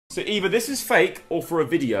So either this is fake or for a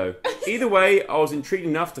video. Either way, I was intrigued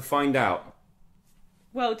enough to find out.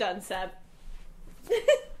 Well done, Seb.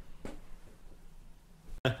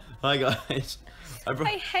 Hi guys.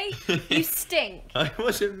 I hate you. Stink. It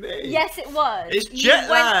wasn't me. Yes, it was. It's jet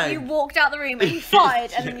lag. You walked out the room and you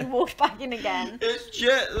farted, and then you walked back in again. It's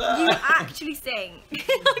jet lag. You actually stink.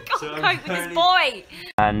 I can't cope with this boy.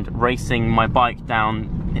 And racing my bike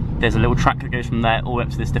down. There's a little track that goes from there all the way up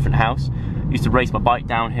to this different house. I used to race my bike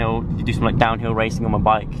downhill. Do some like downhill racing on my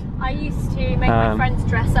bike. I used to make my friends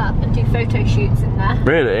dress up and do photo shoots in there.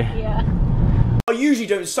 Really? Yeah. I usually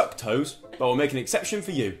don't suck toes, but I'll make an exception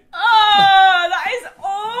for you. Oh, that is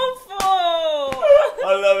awful!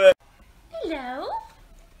 I love it. Hello?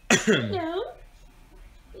 Hello?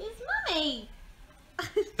 It's Mummy.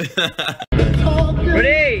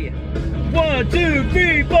 Ready? 1, 2,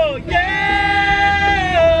 3, 4, yeah!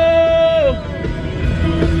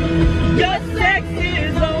 Your sex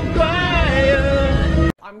is on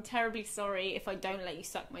fire. I'm terribly sorry if I don't let you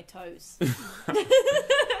suck my toes.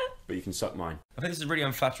 But you can suck mine. I think this is a really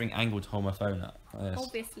unflattering angle to hold my phone up. Like this.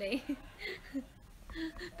 Obviously.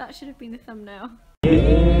 That should have been the thumbnail.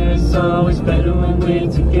 It's always better when we're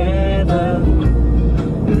together.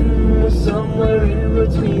 Somewhere in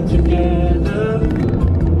between together.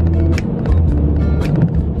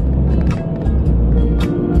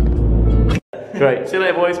 Great, see you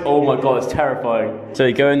later boys. Oh my god, it's terrifying. So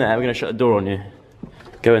you go in there, we're gonna shut the door on you.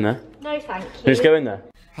 Go in there. No thank you. Just go in there.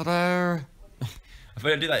 Hello. I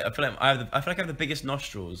feel like I do that. I feel like I have the biggest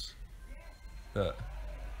nostrils. But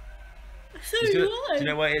So do you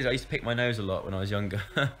know what it is? I used to pick my nose a lot when I was younger.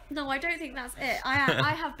 No, I don't think that's it.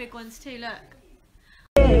 I have big ones too, look.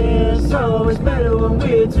 It's always better when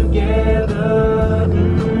we're together.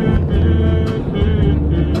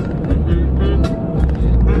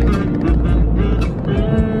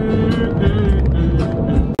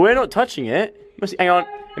 We're not touching it. Hang on.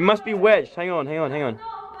 It must be wedged. Hang on. Hang on.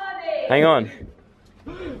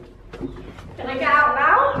 Can I get out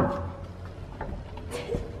now?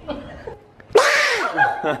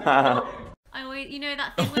 I always, you know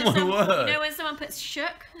that thing when when someone puts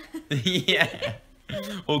shook? Yeah.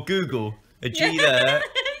 Or Google. A G there.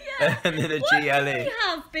 Yeah. And then a Why GLE. do we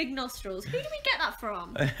have big nostrils? Who do we get that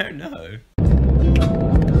from? I don't know.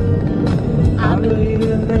 I believe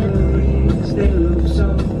in memories, they look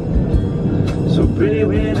so pretty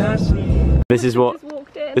when I sleep. This is what.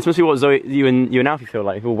 This must be what Zoe, you and Alfie feel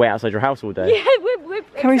like. You'll wait outside your house all day. Yeah, we're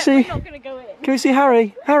Can we see? We're not gonna go in. Can we see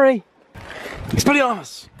Harry? Harry!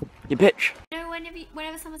 Expelliarmus! You bitch. You know,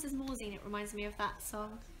 whenever someone says Morzine, it reminds me of that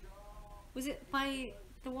song. Was it by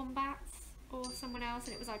the Wombats or someone else?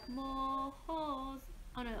 And it was like more horse.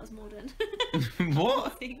 Oh no, that was Morden.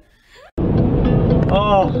 What?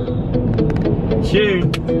 Oh,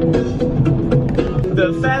 tune.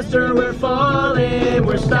 The faster we're falling,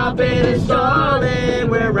 we're stopping and stalling,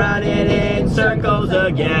 we're running in circles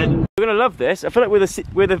again. We're gonna love this. I feel like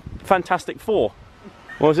we're the Fantastic Four.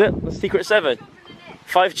 What was it? The Secret Seven.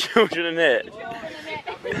 5 children in it.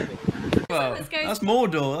 Well, that's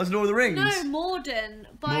Mordor. That's Lord of the Rings. No, Morden.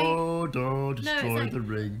 Mordor destroyed the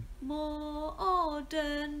ring.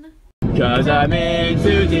 Morden. Cause I'm in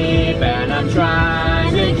too deep and I'm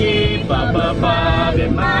trying to keep up above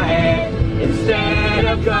in my head instead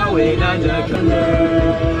of going undercover.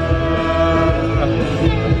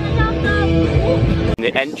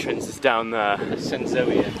 The entrance is down there. Send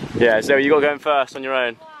Zoe in. Yeah, Zoe, you gotta go in first on your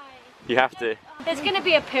own. You have to. There's gonna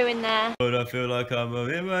be a poo in there. But I feel like I'm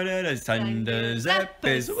a Sanders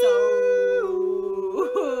episode.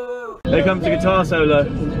 Here comes the guitar solo.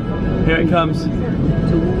 Here it comes.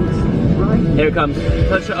 Here it comes.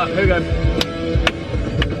 Touch it up. Here we go.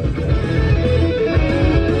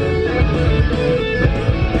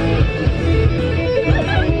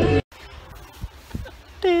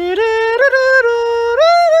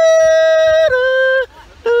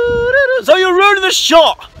 So you're ruining the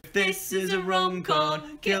shot! This is a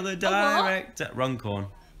rom-com. Kill the director.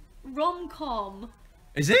 Rom-com. Rom-com.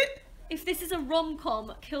 Is it? If this is a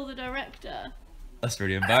rom-com, kill the director. That's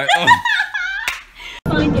really embarrassing. Oh.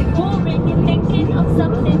 Find it boring, you're thinking of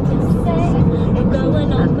something to say. You're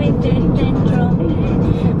going on with it, then drop it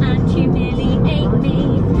and humiliate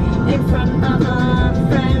me in front of our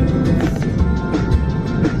friends.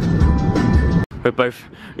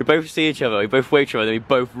 We both see each other, we both wait for each other, then we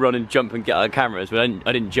both run and jump and get our cameras. But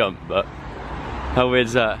I didn't jump, but how weird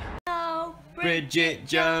is that? No, Bridget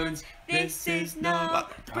Jones, this is no.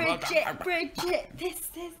 Bridget, this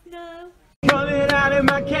is no. Coming out of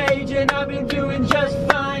my cage and I've been doing just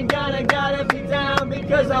fine. Gotta be down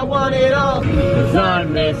because I want it all. Cause I'm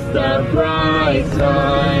Mr.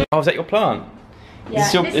 Brightside. Oh, is that your plant? Yeah,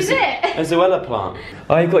 this is it. A Zoella plant.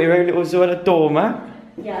 Oh, you've got your own little Zoella doormat?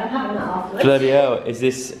 Yeah, I'm having that afterwards. Bloody hell, is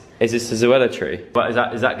this a Zoella tree? But is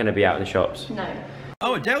that going to be out in the shops? No.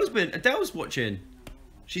 Oh, Adele's watching.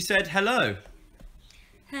 She said hello.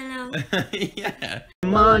 Hello. Yeah.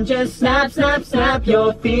 Come on, just snap, snap, snap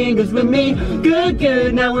your fingers with me. Good,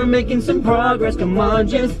 good, now we're making some progress. Come on,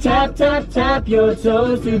 just tap, tap, tap your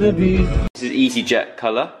toes to the beat. This is EasyJet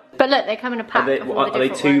colour. But look, they come in a pack. Are they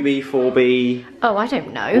 2B, 4B? Oh, I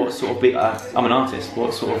don't know. What sort of B? I'm an artist.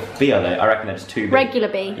 What sort of B are they? I reckon they're just 2B. Regular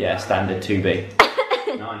B. Yeah, standard 2B.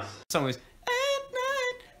 Nice. The song was. At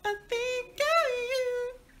night, I think of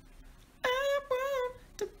you. I want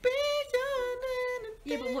to be your.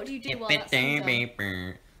 Yeah, but what do you do while that's done?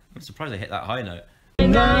 I'm surprised I hit that high note.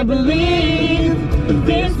 And I believe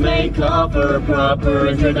this may call for a proper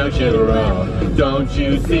introduction. Don't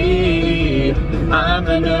you see? I'm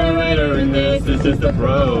the narrator and this is just a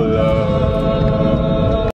prologue.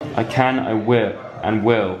 I can, I will, and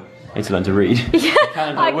will. I need to learn to read. Yeah, I can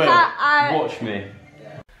and I will. Watch me.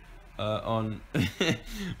 I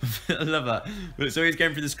love that. So he's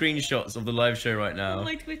going through the screenshots of the live show right now. On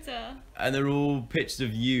my Twitter. And they're all pictures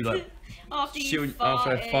of you like After after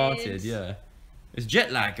I farted, yeah. It's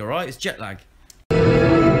jet lag, alright? It's jet lag.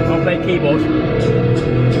 I'll play keyboard.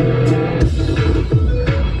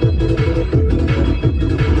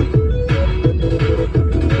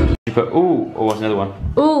 You put ooh, or what's another one?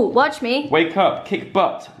 Ooh, watch me. Wake up, kick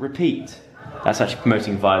butt, repeat. That's actually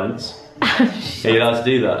promoting violence. Are you allowed to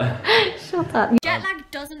do that? Shut up. Jet lag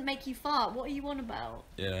doesn't make you fart. What are you on about?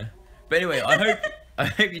 Yeah. But anyway, I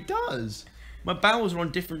hope it does. My bowels are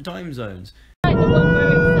on different time zones. Like the one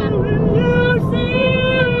where it's you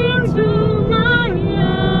see into my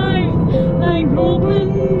eyes like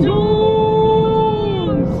open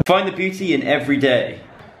doors. Find the beauty in every day.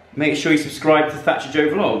 Make sure you subscribe to Thatcher Joe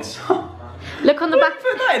Vlogs. Look on the back.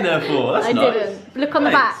 Put that in there for? That's I nice. didn't. Look on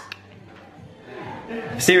the Thanks. back.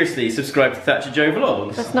 Seriously, subscribe to Thatcher Joe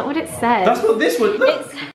Vlogs. That's not what it says. That's what this would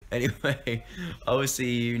look. It's Anyway, I will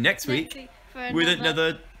see you next week for with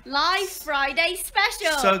another live Friday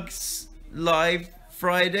special. Suggs Live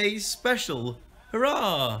Friday special.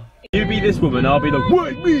 Hurrah! You be this woman, I'll be the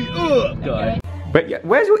wake me up guy. Wait, yeah,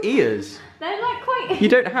 where's your ears? They're like quite. You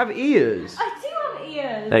don't have ears. I do have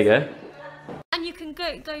ears. There you go. And you can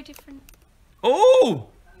go different. Oh!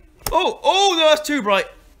 Oh, no, that's too bright.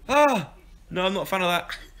 Ah! No, I'm not a fan of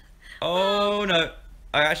that. Oh, no.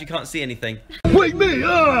 I actually can't see anything. Wake me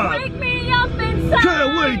up! Wake me up inside.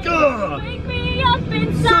 Can't wake up! Wake me up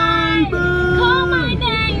inside. Save me! Call my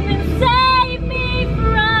name and save me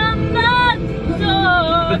from the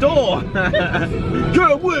door. The door!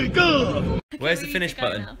 Can't wake up! Where's the we finish need to go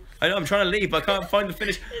button? now. I know, I'm trying to leave, but I can't find the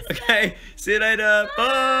finish. Okay, see you later.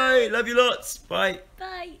 Bye. Love you lots. Bye.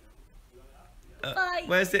 Bye. Bye.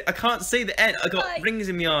 Where's the... I can't see the end. I got Bye. rings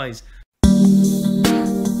in my eyes.